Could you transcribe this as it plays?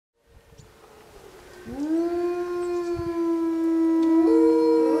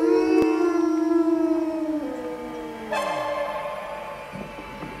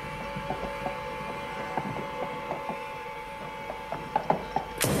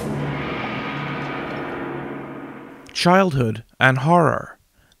Childhood and horror,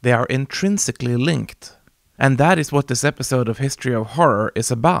 they are intrinsically linked. And that is what this episode of History of Horror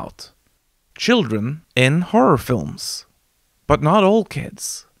is about. Children in horror films. But not all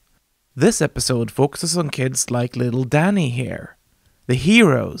kids. This episode focuses on kids like little Danny here. The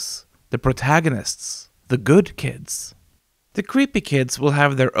heroes, the protagonists, the good kids. The creepy kids will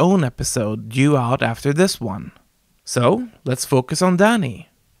have their own episode due out after this one. So, let's focus on Danny.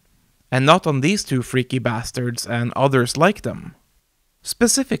 And not on these two freaky bastards and others like them.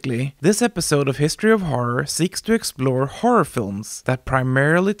 Specifically, this episode of History of Horror seeks to explore horror films that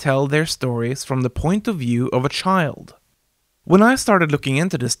primarily tell their stories from the point of view of a child. When I started looking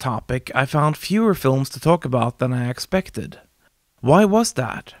into this topic, I found fewer films to talk about than I expected. Why was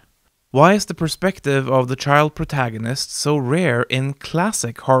that? Why is the perspective of the child protagonist so rare in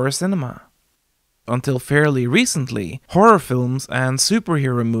classic horror cinema? Until fairly recently, horror films and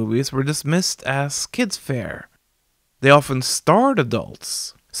superhero movies were dismissed as kids' fare. They often starred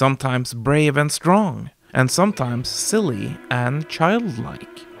adults, sometimes brave and strong, and sometimes silly and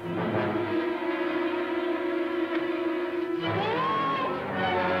childlike.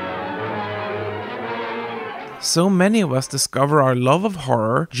 So many of us discover our love of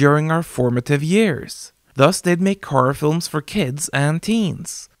horror during our formative years. Thus, they'd make horror films for kids and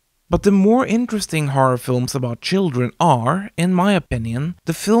teens. But the more interesting horror films about children are, in my opinion,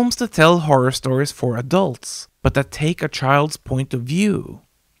 the films that tell horror stories for adults, but that take a child's point of view.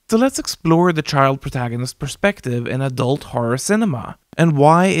 So let's explore the child protagonist perspective in adult horror cinema, and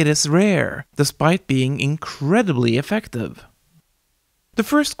why it is rare, despite being incredibly effective. The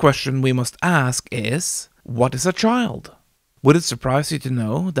first question we must ask is, what is a child? Would it surprise you to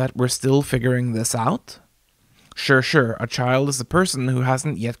know that we're still figuring this out? Sure, a child is a person who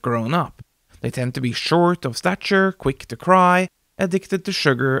hasn't yet grown up. They tend to be short of stature, quick to cry, addicted to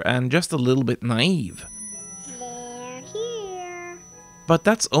sugar, and just a little bit naive. They're here. But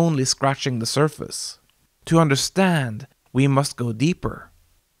that's only scratching the surface. To understand, we must go deeper.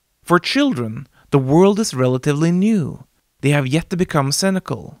 For children, the world is relatively new. They have yet to become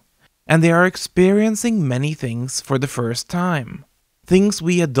cynical. And they are experiencing many things for the first time. Things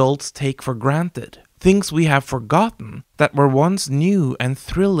we adults take for granted. Things we have forgotten that were once new and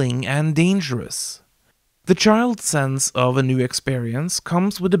thrilling and dangerous. The child's sense of a new experience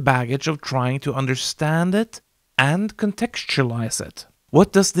comes with the baggage of trying to understand it and contextualize it.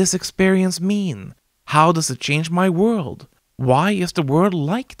 What does this experience mean? How does it change my world? Why is the world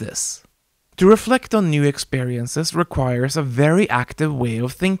like this? To reflect on new experiences requires a very active way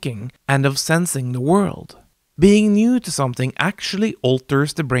of thinking and of sensing the world. Being new to something actually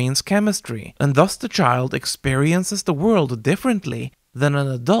alters the brain's chemistry, and thus the child experiences the world differently than an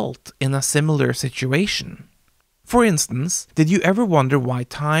adult in a similar situation. For instance, did you ever wonder why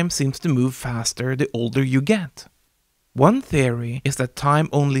time seems to move faster the older you get? One theory is that time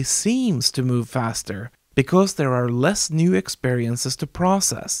only seems to move faster because there are less new experiences to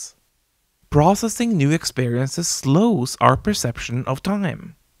process. Processing new experiences slows our perception of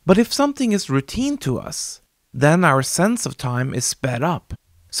time. But if something is routine to us, then our sense of time is sped up.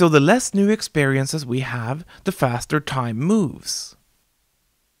 So the less new experiences we have, the faster time moves.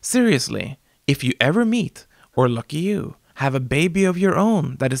 Seriously, if you ever meet, or lucky you, have a baby of your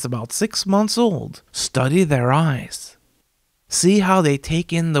own that is about 6 months old, study their eyes. See how they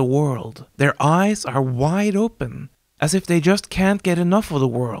take in the world. Their eyes are wide open, as if they just can't get enough of the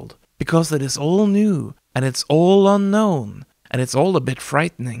world, because it is all new, and it's all unknown, and it's all a bit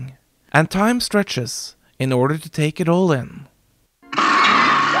frightening. And time stretches in order to take it all in.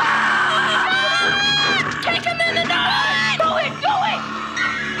 Take him in the nose! Do it!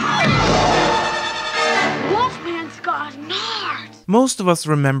 Wolfman's got nards! Most of us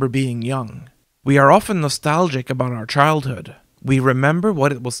remember being young. We are often nostalgic about our childhood. We remember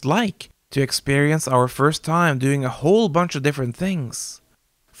what it was like to experience our first time doing a whole bunch of different things.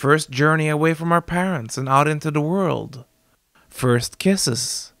 First journey away from our parents and out into the world. First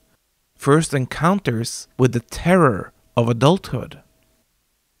kisses. First encounters with the terror of adulthood.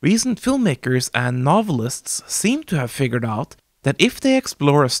 Recent filmmakers and novelists seem to have figured out that if they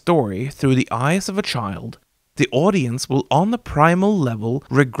explore a story through the eyes of a child, the audience will on a primal level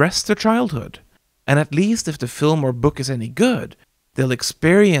regress to childhood, and at least if the film or book is any good, they'll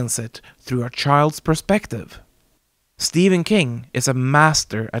experience it through a child's perspective. Stephen King is a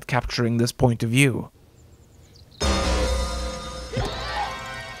master at capturing this point of view.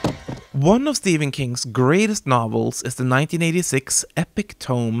 One of Stephen King's greatest novels is the 1986 epic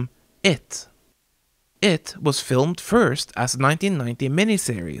tome It. It was filmed first as a 1990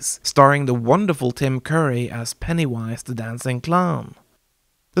 miniseries, starring the wonderful Tim Curry as Pennywise the Dancing Clown.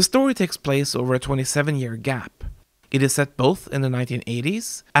 The story takes place over a 27-year gap. It is set both in the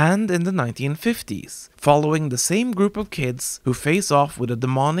 1980s and in the 1950s, following the same group of kids who face off with a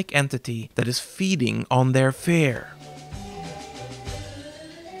demonic entity that is feeding on their fear.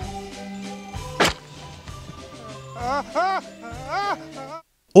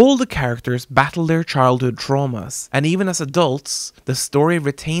 All the characters battle their childhood traumas, and even as adults, the story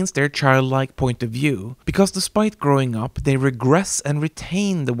retains their childlike point of view, because despite growing up, they regress and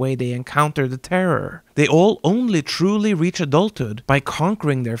retain the way they encounter the terror. They all only truly reach adulthood by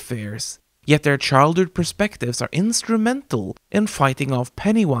conquering their fears, yet their childhood perspectives are instrumental in fighting off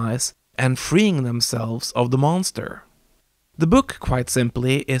Pennywise and freeing themselves of the monster. The book, quite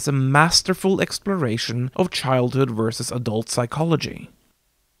simply, is a masterful exploration of childhood versus adult psychology.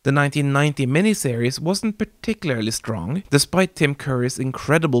 The 1990 miniseries wasn't particularly strong, despite Tim Curry's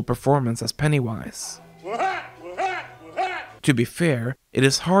incredible performance as Pennywise. To be fair, it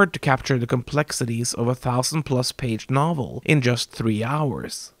is hard to capture the complexities of a 1,000+ page novel in just 3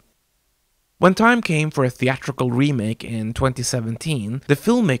 hours. When time came for a theatrical remake in 2017, the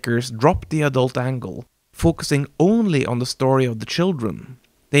filmmakers dropped the adult angle, focusing only on the story of the children.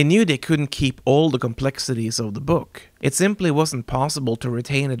 They knew they couldn't keep all the complexities of the book. It simply wasn't possible to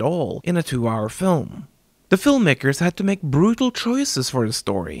retain it all in a 2-hour film. The filmmakers had to make brutal choices for the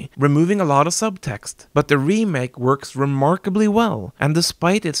story, removing a lot of subtext, but the remake works remarkably well, and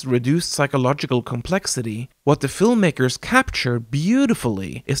despite its reduced psychological complexity, what the filmmakers capture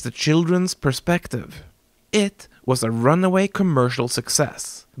beautifully is the children's perspective. It was a runaway commercial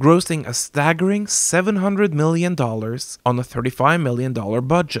success, grossing a staggering $700 million on a $35 million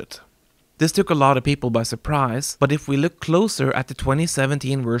budget. This took a lot of people by surprise, but if we look closer at the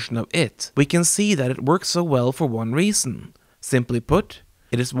 2017 version of It, we can see that it works so well for one reason. Simply put,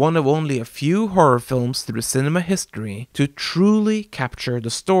 it is one of only a few horror films through cinema history to truly capture the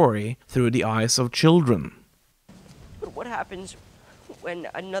story through the eyes of children. But what happens when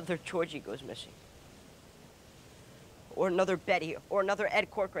another Georgie goes missing? Or another Betty, or another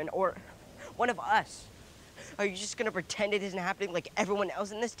Ed Corcoran, or one of us? Are you just gonna pretend it isn't happening like everyone else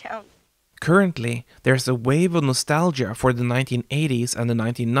in this town? Currently, there's a wave of nostalgia for the 1980s and the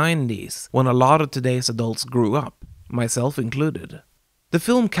 1990s, when a lot of today's adults grew up, myself included. The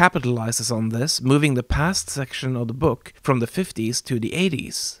film capitalizes on this, moving the past section of the book from the 50s to the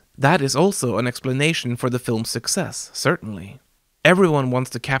 80s. That is also an explanation for the film's success, certainly. Everyone wants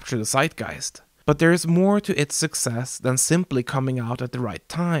to capture the zeitgeist. But there is more to its success than simply coming out at the right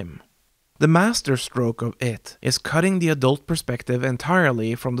time. The masterstroke of It is cutting the adult perspective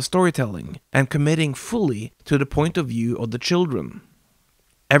entirely from the storytelling and committing fully to the point of view of the children.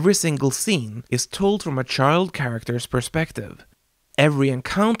 Every single scene is told from a child character's perspective. Every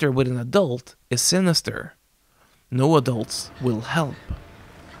encounter with an adult is sinister. No adults will help.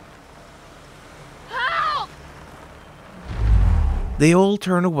 Help! They all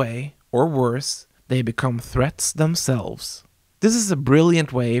turn away, or worse, they become threats themselves. This is a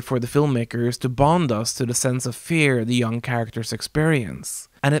brilliant way for the filmmakers to bond us to the sense of fear the young characters experience.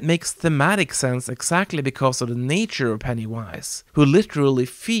 And it makes thematic sense exactly because of the nature of Pennywise, who literally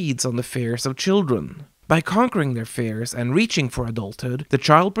feeds on the fears of children. By conquering their fears and reaching for adulthood, the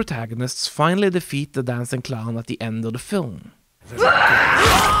child protagonists finally defeat the dancing clown at the end of the film.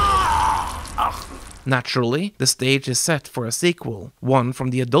 Naturally, the stage is set for a sequel, one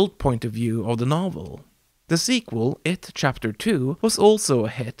from the adult point of view of the novel. The sequel, It Chapter 2, was also a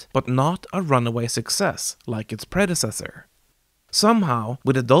hit, but not a runaway success like its predecessor. Somehow,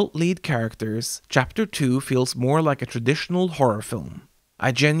 with adult lead characters, Chapter 2 feels more like a traditional horror film.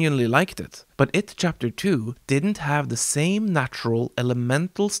 I genuinely liked it, but It Chapter 2 didn't have the same natural,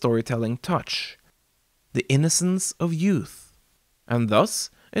 elemental storytelling touch. The innocence of youth. And thus,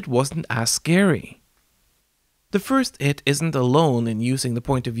 it wasn't as scary. The first It isn't alone in using the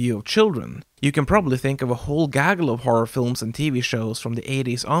point of view of children. You can probably think of a whole gaggle of horror films and TV shows from the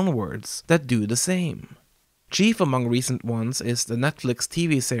 80s onwards that do the same. Chief among recent ones is the Netflix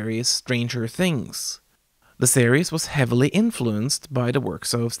TV series Stranger Things. The series was heavily influenced by the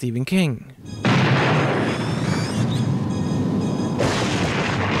works of Stephen King.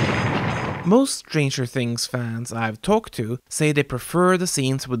 Most Stranger Things fans I've talked to say they prefer the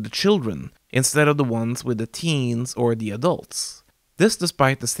scenes with the children instead of the ones with the teens or the adults. This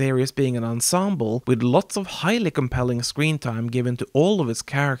despite the series being an ensemble with lots of highly compelling screen time given to all of its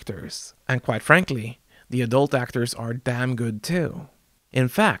characters. And quite frankly, the adult actors are damn good too. In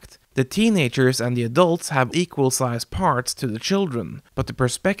fact, The teenagers and the adults have equal-sized parts to the children, but the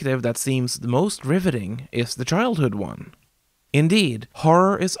perspective that seems the most riveting is the childhood one. Indeed,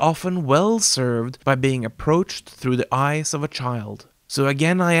 horror is often well served by being approached through the eyes of a child. So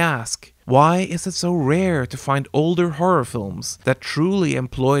again I ask, why is it so rare to find older horror films that truly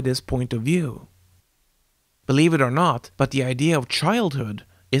employ this point of view? Believe it or not, but the idea of childhood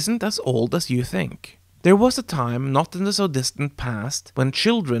isn't as old as you think. There was a time not in the so distant past when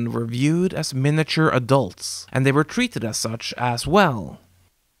children were viewed as miniature adults, and they were treated as such as well.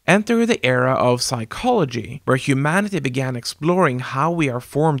 Enter the era of psychology, where humanity began exploring how we are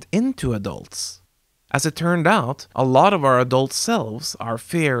formed into adults. As it turned out, a lot of our adult selves, our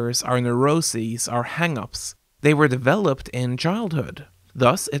fears, our neuroses, our hang-ups, they were developed in childhood.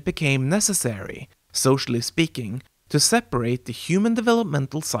 Thus, it became necessary, socially speaking, to separate the human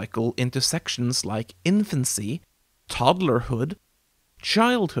developmental cycle into sections like infancy, toddlerhood,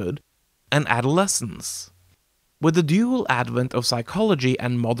 childhood, and adolescence. With the dual advent of psychology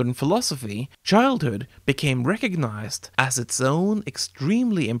and modern philosophy, childhood became recognized as its own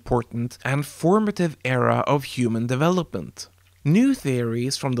extremely important and formative era of human development. New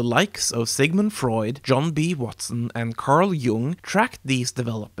theories from the likes of Sigmund Freud, John B. Watson, and Carl Jung tracked these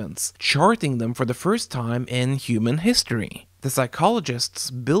developments, charting them for the first time in human history. The psychologists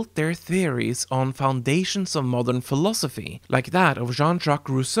built their theories on foundations of modern philosophy, like that of Jean-Jacques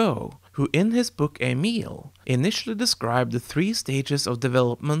Rousseau, who in his book Émile initially described the 3 stages of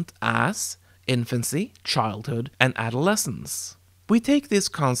development as infancy, childhood, and adolescence. We take these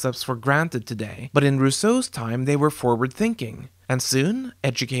concepts for granted today, but in Rousseau's time they were forward-thinking, and soon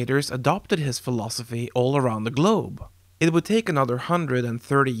educators adopted his philosophy all around the globe. It would take another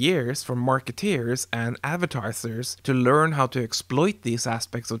 130 years for marketeers and advertisers to learn how to exploit these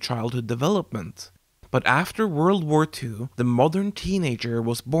aspects of childhood development. But after World War II, the modern teenager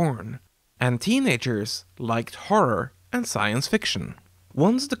was born, and teenagers liked horror and science fiction.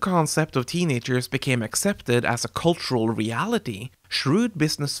 Once the concept of teenagers became accepted as a cultural reality, shrewd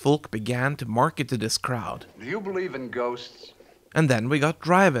business folk began to market to this crowd. Do you believe in ghosts? And then we got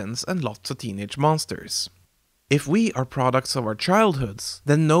drive-ins and lots of teenage monsters. If we are products of our childhoods,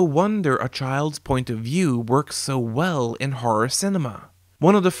 then no wonder a child's point of view works so well in horror cinema.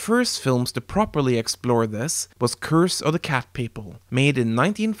 One of the first films to properly explore this was Curse of the Cat People, made in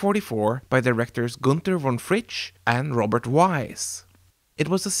 1944 by directors Gunther von Fritsch and Robert Wise. It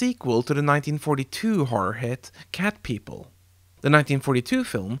was a sequel to the 1942 horror hit Cat People. The 1942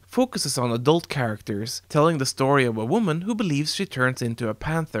 film focuses on adult characters telling the story of a woman who believes she turns into a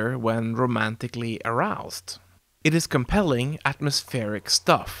panther when romantically aroused. It is compelling, atmospheric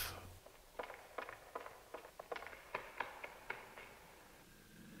stuff.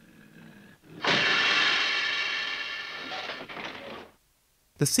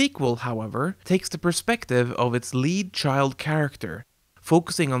 The sequel, however, takes the perspective of its lead child character,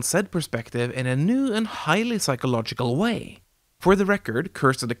 focusing on said perspective in a new and highly psychological way. For the record,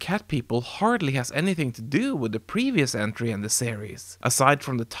 Curse of the Cat People hardly has anything to do with the previous entry in the series, aside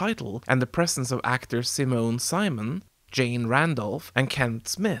from the title and the presence of actors Simone Simon, Jane Randolph, and Kent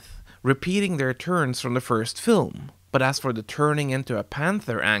Smith, repeating their turns from the first film. But as for the turning into a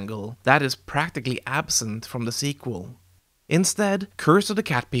panther angle, that is practically absent from the sequel. Instead, Curse of the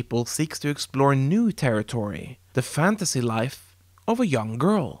Cat People seeks to explore new territory, the fantasy life of a young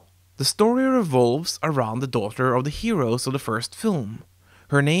girl. The story revolves around the daughter of the heroes of the first film.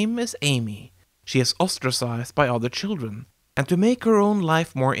 Her name is Amy. She is ostracized by other children, and to make her own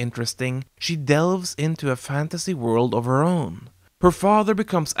life more interesting, she delves into a fantasy world of her own. Her father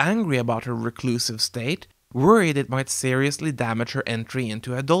becomes angry about her reclusive state, worried it might seriously damage her entry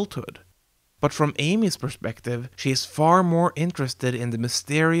into adulthood. But from Amy's perspective, she is far more interested in the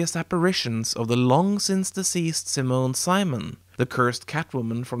mysterious apparitions of the long-since deceased Simone Simon, the cursed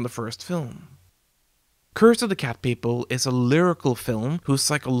Catwoman from the first film. Curse of the Cat People is a lyrical film whose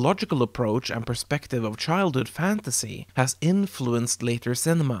psychological approach and perspective of childhood fantasy has influenced later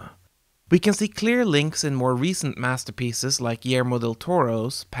cinema. We can see clear links in more recent masterpieces like Guillermo del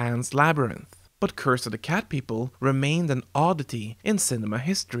Toro's Pan's Labyrinth, but Curse of the Cat People remained an oddity in cinema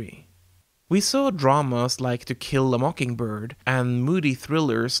history. We saw dramas like To Kill a Mockingbird and moody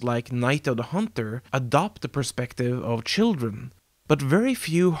thrillers like Night of the Hunter adopt the perspective of children, but very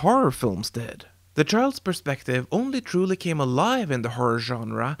few horror films did. The child's perspective only truly came alive in the horror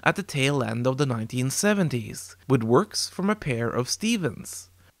genre at the tail end of the 1970s, with works from a pair of Stevens,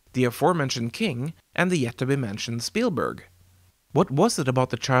 the aforementioned King and the yet-to-be-mentioned Spielberg. What was it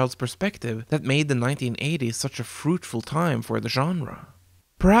about the child's perspective that made the 1980s such a fruitful time for the genre?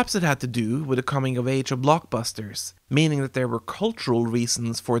 Perhaps it had to do with the coming of age of blockbusters, meaning that there were cultural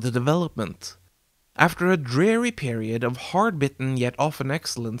reasons for the development. After a dreary period of hard-bitten yet often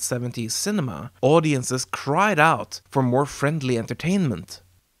excellent 70s cinema, audiences cried out for more friendly entertainment.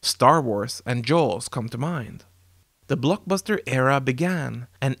 Star Wars and Jaws come to mind. The blockbuster era began,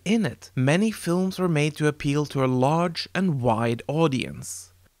 and in it, many films were made to appeal to a large and wide audience.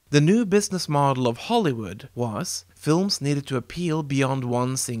 The new business model of Hollywood was, films needed to appeal beyond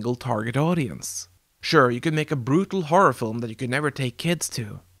one single target audience. Sure, you could make a brutal horror film that you could never take kids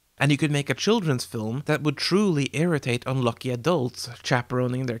to. And you could make a children's film that would truly irritate unlucky adults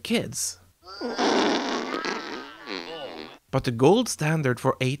chaperoning their kids. But the gold standard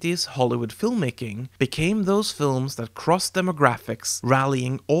for 80s Hollywood filmmaking became those films that crossed demographics,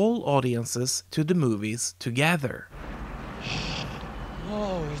 rallying all audiences to the movies together.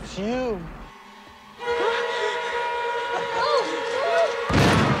 Oh, it's you.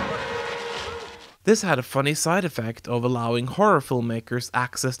 This had a funny side effect of allowing horror filmmakers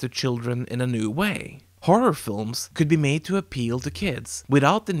access to children in a new way. Horror films could be made to appeal to kids,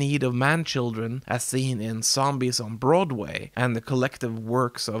 without the need of man-children as seen in Zombies on Broadway and the collective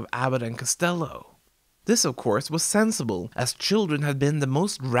works of Abbott and Costello. This, of course, was sensible, as children had been the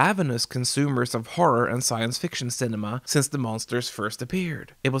most ravenous consumers of horror and science fiction cinema since the monsters first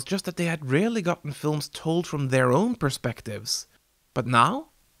appeared. It was just that they had rarely gotten films told from their own perspectives. But now,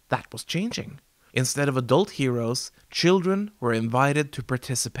 that was changing. Instead of adult heroes, children were invited to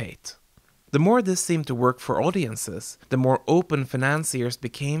participate. The more this seemed to work for audiences, the more open financiers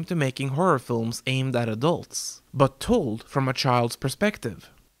became to making horror films aimed at adults, but told from a child's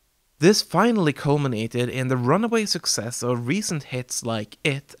perspective. This finally culminated in the runaway success of recent hits like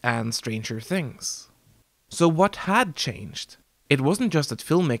It and Stranger Things. So what had changed? It wasn't just that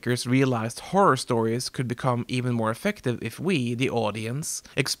filmmakers realized horror stories could become even more effective if we, the audience,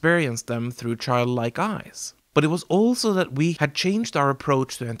 experienced them through childlike eyes. But it was also that we had changed our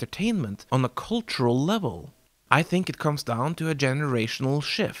approach to entertainment on a cultural level. I think it comes down to a generational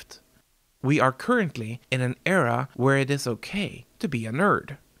shift. We are currently in an era where it is okay to be a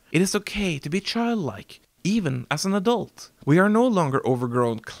nerd. It is okay to be childlike, even as an adult. We are no longer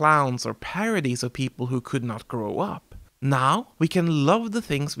overgrown clowns or parodies of people who could not grow up. Now, we can love the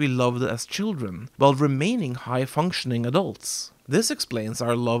things we loved as children, while remaining high-functioning adults. This explains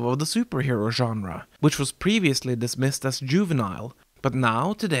our love of the superhero genre, which was previously dismissed as juvenile, but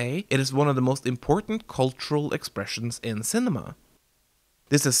now, today, it is one of the most important cultural expressions in cinema.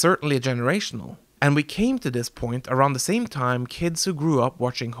 This is certainly generational, and we came to this point around the same time kids who grew up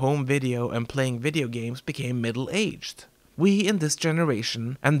watching home video and playing video games became middle-aged. We in this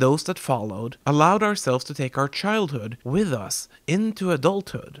generation, and those that followed, allowed ourselves to take our childhood with us into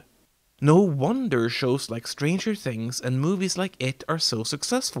adulthood. No wonder shows like Stranger Things and movies like It are so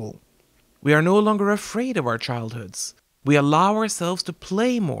successful. We are no longer afraid of our childhoods. We allow ourselves to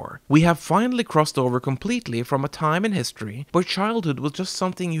play more. We have finally crossed over completely from a time in history where childhood was just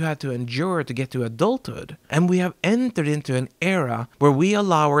something you had to endure to get to adulthood, and we have entered into an era where we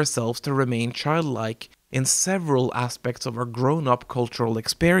allow ourselves to remain childlike in several aspects of our grown-up cultural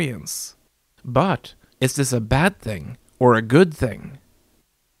experience. But is this a bad thing or a good thing?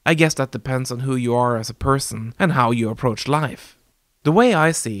 I guess that depends on who you are as a person and how you approach life. The way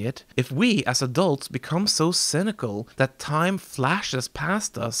I see it, if we as adults become so cynical that time flashes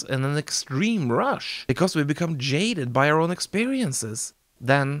past us in an extreme rush because we become jaded by our own experiences,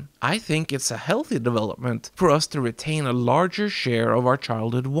 then I think it's a healthy development for us to retain a larger share of our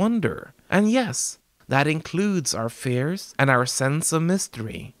childhood wonder. And yes, that includes our fears and our sense of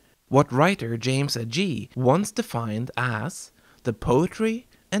mystery, what writer James Agee once defined as the poetry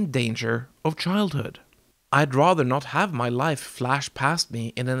and danger of childhood. I'd rather not have my life flash past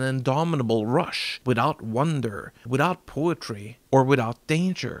me in an indomitable rush, without wonder, without poetry, or without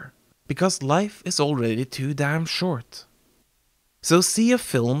danger, because life is already too damn short. So see a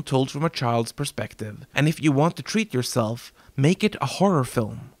film told from a child's perspective, and if you want to treat yourself, make it a horror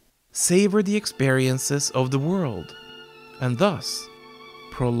film. Savor the experiences of the world, and thus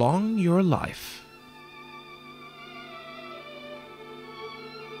prolong your life.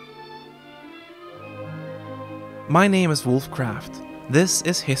 My name is Wolfcraft. This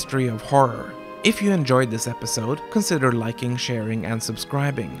is History of Horror. If you enjoyed this episode, consider liking, sharing, and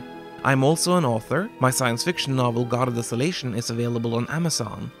subscribing. I'm also an author. My science fiction novel God of Desolation is available on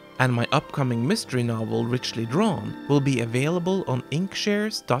Amazon, and my upcoming mystery novel Richly Drawn will be available on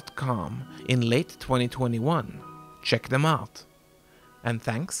inkshares.com in late 2021. Check them out. And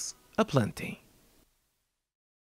thanks aplenty.